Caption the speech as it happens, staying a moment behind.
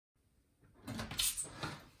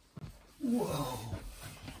Whoa.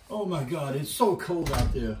 Oh my God, it's so cold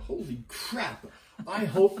out there. Holy crap. I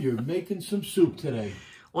hope you're making some soup today.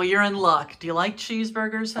 Well, you're in luck. Do you like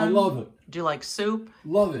cheeseburgers, hon? I love it. Do you like soup?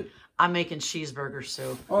 Love it. I'm making cheeseburger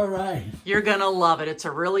soup. All right. You're going to love it. It's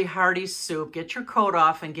a really hearty soup. Get your coat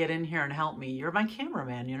off and get in here and help me. You're my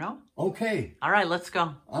cameraman, you know? Okay. All right, let's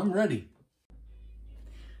go. I'm ready.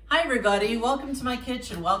 Hi, everybody. Welcome to my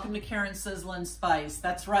kitchen. Welcome to Karen's Sizzle and Spice.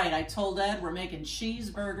 That's right. I told Ed we're making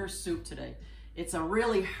cheeseburger soup today. It's a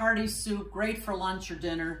really hearty soup, great for lunch or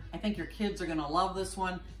dinner. I think your kids are going to love this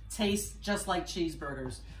one. Tastes just like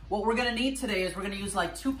cheeseburgers. What we're going to need today is we're going to use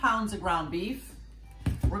like 2 pounds of ground beef.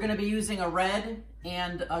 We're going to be using a red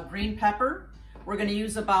and a green pepper. We're going to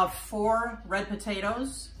use about 4 red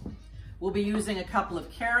potatoes. We'll be using a couple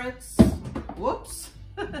of carrots. Whoops.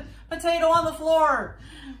 Potato on the floor.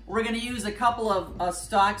 We're going to use a couple of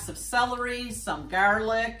stalks of celery, some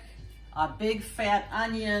garlic, a big fat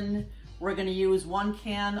onion. We're going to use 1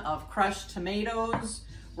 can of crushed tomatoes.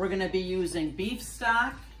 We're going to be using beef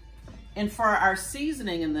stock. And for our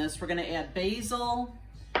seasoning in this, we're going to add basil,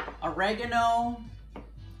 oregano,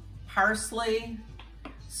 parsley,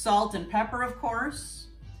 salt and pepper, of course.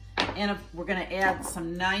 And we're going to add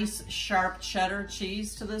some nice sharp cheddar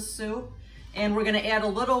cheese to this soup. And we're going to add a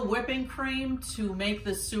little whipping cream to make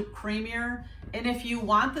the soup creamier. And if you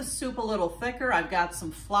want the soup a little thicker, I've got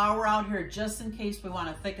some flour out here just in case we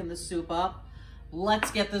want to thicken the soup up.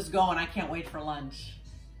 Let's get this going. I can't wait for lunch.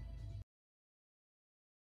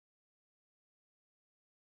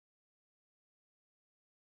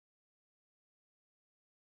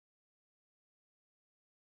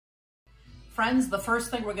 Friends, the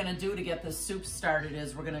first thing we're going to do to get this soup started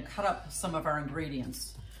is we're going to cut up some of our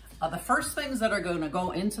ingredients. The first things that are going to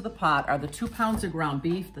go into the pot are the 2 pounds of ground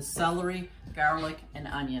beef, the celery, garlic, and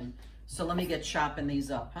onion. So let me get chopping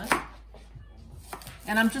these up, huh?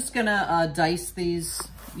 And I'm just going to dice these,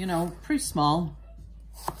 you know, pretty small.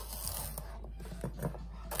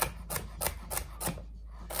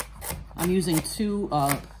 I'm using 2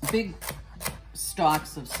 big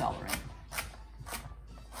stalks of celery.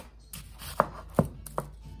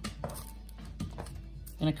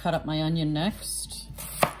 Gonna cut up my onion next.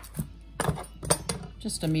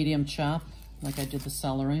 Just a medium chop, like I did the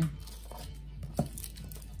celery.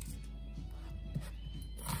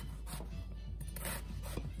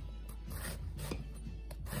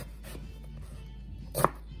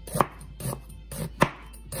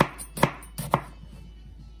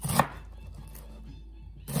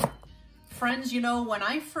 Friends, you know, when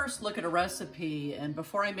I first look at a recipe, and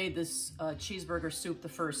before I made this cheeseburger soup the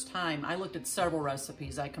first time, I looked at several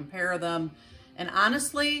recipes. I compare them, and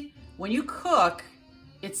honestly, when you cook,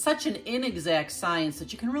 it's such an inexact science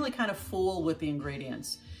that you can really kind of fool with the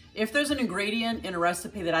ingredients. If there's an ingredient in a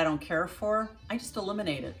recipe that I don't care for, I just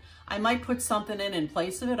eliminate it. I might put something in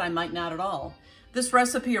place of it, I might not at all. This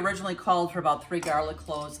recipe originally called for about 3 garlic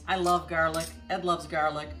cloves. I love garlic, Ed loves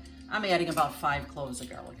garlic. I'm adding about 5 cloves of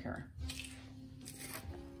garlic here.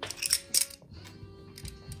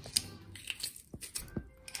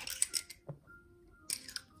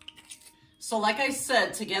 So like I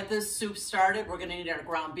said, to get this soup started, we're gonna need our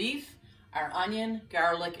ground beef, our onion,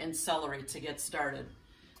 garlic, and celery to get started.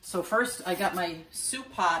 So first, I got my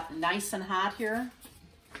soup pot nice and hot here,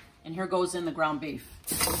 and here goes in the ground beef,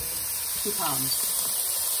 2 pounds.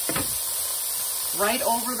 Right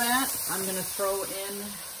over that, I'm gonna throw in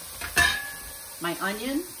my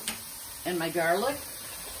onion and my garlic.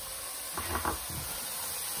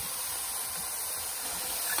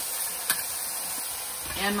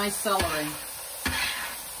 And my celery.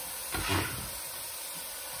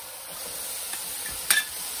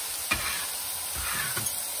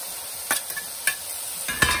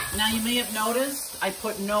 Now you may have noticed I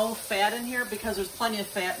put no fat in here because there's plenty of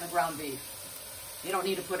fat in the ground beef. You don't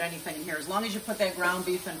need to put anything in here. As long as you put that ground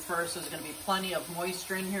beef in first, there's going to be plenty of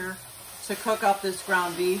moisture in here to cook up this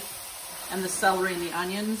ground beef and the celery and the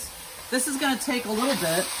onions. This is going to take a little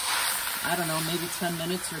bit, I don't know, maybe 10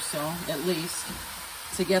 minutes or so at least,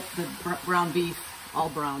 to get the ground beef all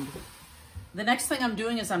browned. The next thing I'm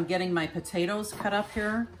doing is I'm getting my potatoes cut up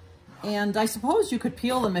here. And I suppose you could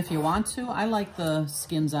peel them if you want to. I like the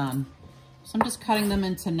skins on. So I'm just cutting them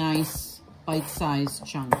into nice bite-sized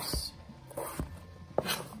chunks.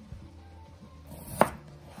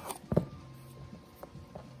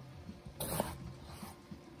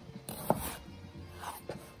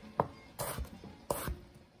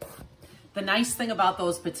 The nice thing about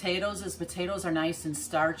those potatoes is potatoes are nice and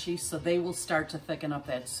starchy, so they will start to thicken up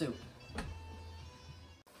that soup.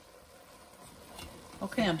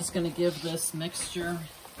 Okay, I'm just going to give this mixture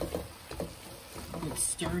a good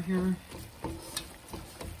stir here.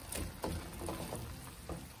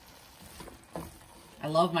 I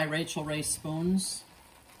love my Rachel Ray spoons.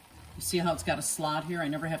 You see how it's got a slot here? I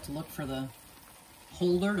never have to look for the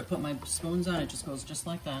holder to put my spoons on. It just goes just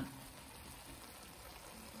like that.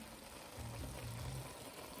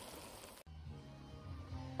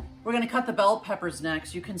 We're going to cut the bell peppers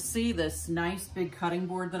next. You can see this nice big cutting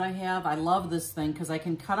board that I have. I love this thing because I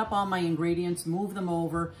can cut up all my ingredients, move them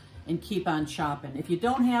over, and keep on chopping. If you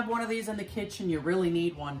don't have one of these in the kitchen, you really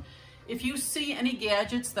need one. If you see any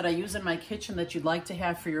gadgets that I use in my kitchen that you'd like to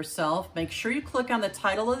have for yourself, make sure you click on the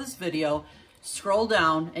title of this video, scroll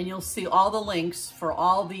down, and you'll see all the links for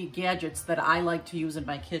all the gadgets that I like to use in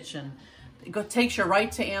my kitchen. It takes you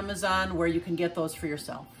right to Amazon where you can get those for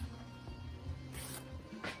yourself.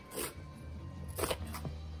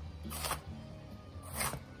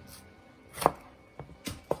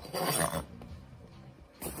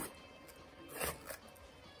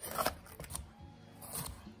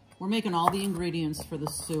 We're making all the ingredients for the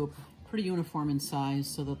soup pretty uniform in size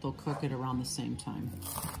so that they'll cook it around the same time.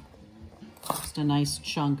 Just a nice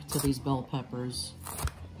chunk to these bell peppers.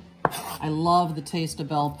 I love the taste of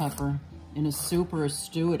bell pepper. In a soup or a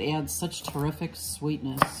stew, it adds such terrific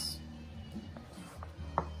sweetness.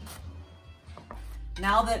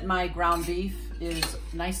 Now that my ground beef is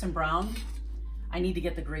nice and brown, I need to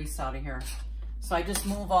get the grease out of here. So I just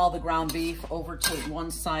move all the ground beef over to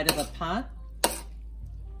one side of the pot.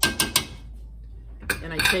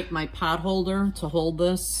 And I take my pot holder to hold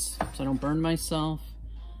this so I don't burn myself.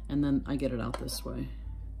 And then I get it out this way.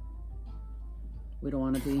 We don't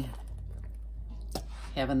want to be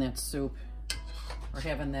having that soup or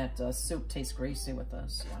having that soup taste greasy with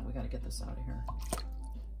this. Yeah, we got to get this out of here.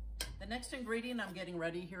 The next ingredient I'm getting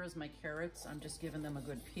ready here is my carrots. I'm just giving them a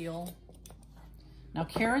good peel. Now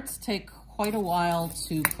carrots take quite a while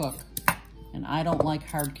to cook, and I don't like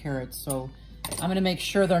hard carrots, so I'm gonna make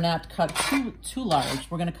sure they're not cut too large.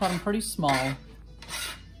 We're gonna cut them pretty small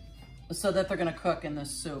so that they're gonna cook in this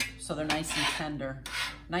soup, so they're nice and tender,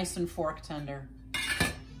 nice and fork tender.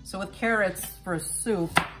 So with carrots for a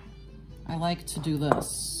soup, I like to do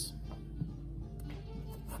this.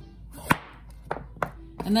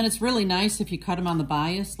 And then it's really nice if you cut them on the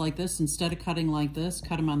bias like this. Instead of cutting like this,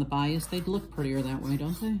 cut them on the bias. They'd look prettier that way,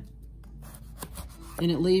 don't they?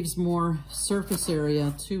 And it leaves more surface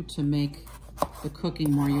area too to make the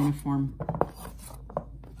cooking more uniform.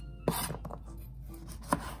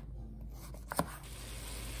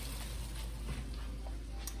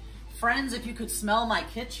 Friends, if you could smell my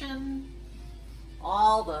kitchen,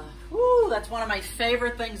 that's one of my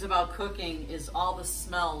favorite things about cooking is all the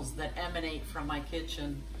smells that emanate from my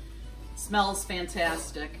kitchen. It smells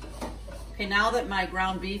fantastic. Okay, now that my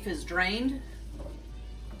ground beef is drained,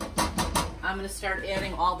 I'm gonna start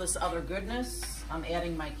adding all this other goodness. I'm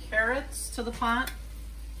adding my carrots to the pot.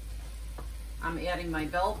 I'm adding my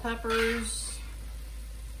bell peppers.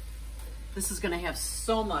 This is gonna have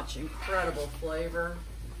so much incredible flavor.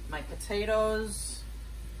 My potatoes.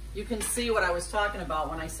 You can see what I was talking about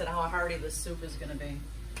when I said how hearty this soup is gonna be.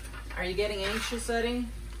 Are you getting anxious, Eddie?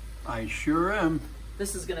 I sure am.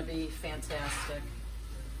 This is gonna be fantastic.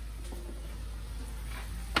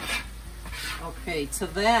 Okay, to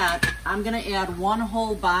that, I'm gonna add 1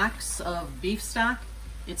 whole box of beef stock.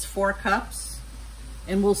 It's 4 cups,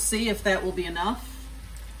 and we'll see if that will be enough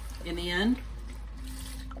in the end.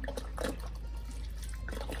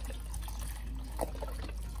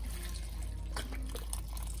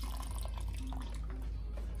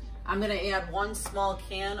 I'm gonna add 1 small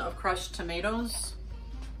can of crushed tomatoes.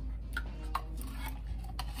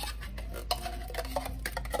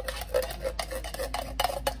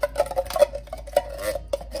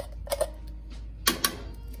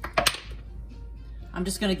 I'm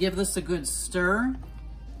just gonna give this a good stir.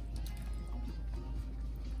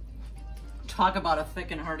 Talk about a thick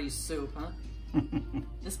and hearty soup, huh?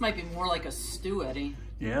 This might be more like a stew, Eddie.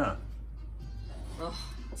 Yeah. Ugh,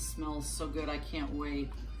 it smells so good, I can't wait.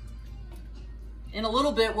 In a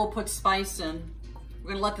little bit, we'll put spice in.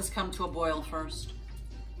 We're gonna let this come to a boil first.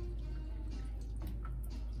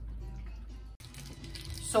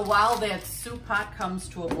 So while that soup pot comes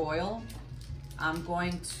to a boil, I'm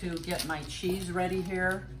going to get my cheese ready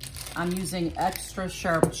here. I'm using extra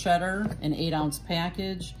sharp cheddar, an 8-ounce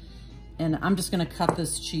package, and I'm just gonna cut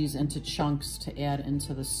this cheese into chunks to add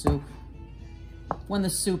into the soup. When the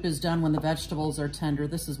soup is done, when the vegetables are tender,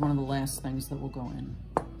 this is one of the last things that will go in.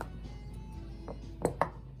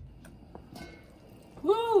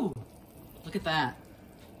 Woo! Look at that.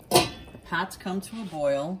 The pot's come to a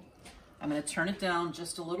boil. I'm gonna turn it down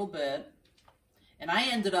just a little bit. And I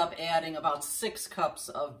ended up adding about 6 cups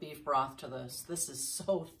of beef broth to this. This is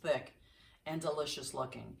so thick and delicious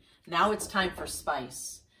looking. Now it's time for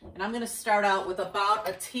spice. And I'm gonna start out with about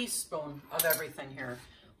a teaspoon of everything here.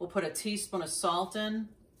 We'll put a teaspoon of salt in.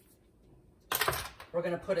 We're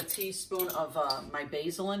gonna put a teaspoon of my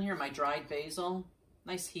basil in here, my dried basil.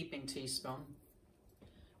 Nice heaping teaspoon.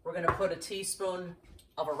 We're gonna put a teaspoon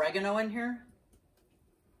of oregano in here.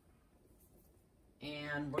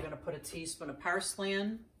 And we're gonna put a teaspoon of parsley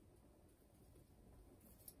in.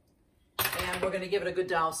 And we're gonna give it a good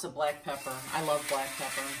douse of black pepper. I love black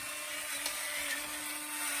pepper.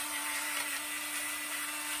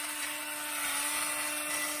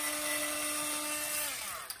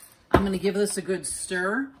 I'm gonna give this a good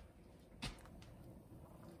stir.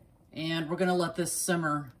 And we're gonna let this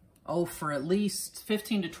simmer, for at least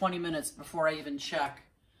 15 to 20 minutes before I even check.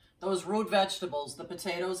 Those root vegetables, the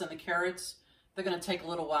potatoes and the carrots, they're gonna take a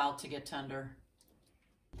little while to get tender.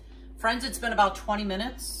 Friends, it's been about 20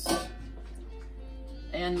 minutes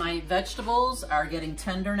and my vegetables are getting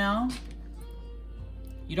tender now.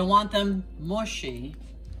 You don't want them mushy.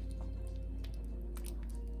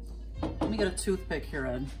 Let me get a toothpick here,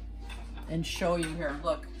 Ed, and show you here.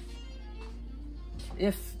 Look,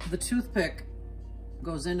 if the toothpick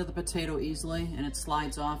goes into the potato easily and it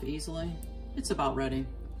slides off easily, it's about ready.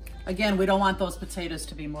 Again, we don't want those potatoes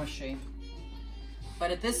to be mushy. But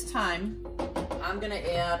at this time, I'm gonna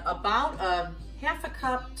add about a half a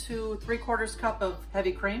cup to 3/4 cup of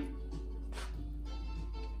heavy cream.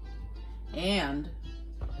 And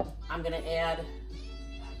I'm gonna add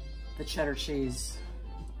the cheddar cheese.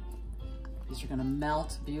 These are gonna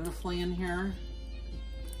melt beautifully in here.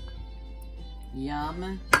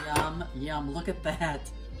 Yum, yum, yum. Look at that.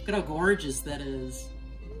 Look at how gorgeous that is.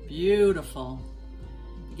 Beautiful.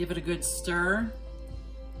 Give it a good stir.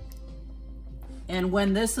 And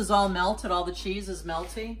when this is all melted, all the cheese is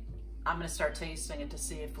melty, I'm gonna start tasting it to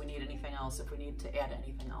see if we need anything else, if we need to add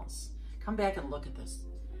anything else. Come back and look at this.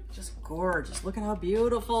 Just gorgeous. Look at how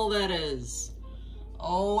beautiful that is.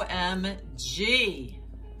 OMG.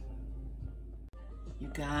 You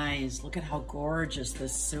guys, look at how gorgeous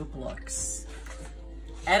this soup looks.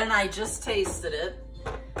 Ed and I just tasted it.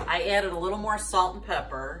 I added a little more salt and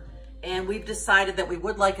pepper, and we've decided that we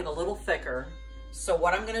would like it a little thicker. So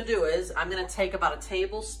what I'm gonna do is, I'm gonna take about a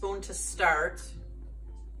tablespoon to start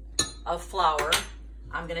of flour.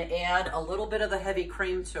 I'm gonna add a little bit of the heavy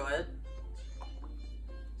cream to it,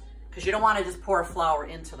 because you don't wanna just pour flour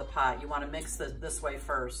into the pot. You wanna mix this way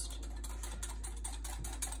first.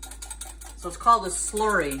 So it's called a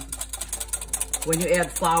slurry when you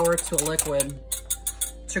add flour to a liquid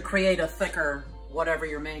to create a thicker whatever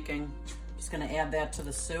you're making. Just gonna add that to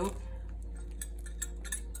the soup.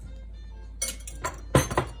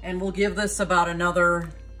 And we'll give this about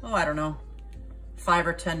another, I don't know, 5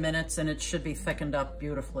 or 10 minutes, and it should be thickened up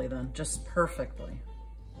beautifully then, just perfectly.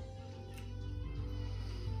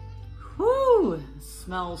 Whew,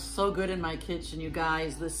 smells so good in my kitchen, you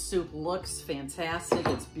guys. This soup looks fantastic.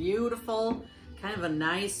 It's beautiful, kind of a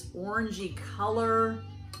nice orangey color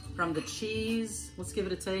from the cheese. Let's give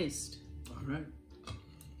it a taste. All right.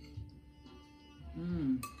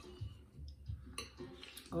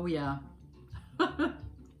 Oh yeah.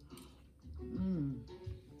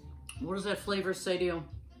 What does that flavor say to you?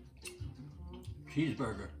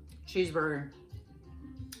 Cheeseburger. Cheeseburger.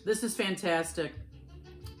 This is fantastic.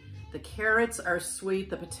 The carrots are sweet.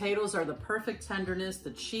 The potatoes are the perfect tenderness. The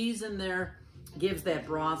cheese in there gives that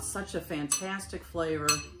broth such a fantastic flavor.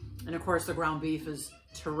 And of course, the ground beef is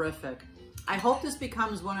terrific. I hope this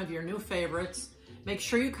becomes one of your new favorites. Make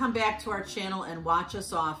sure you come back to our channel and watch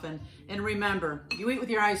us often. And remember, you eat with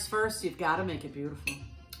your eyes first, you've got to make it beautiful.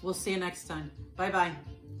 We'll see you next time. Bye-bye.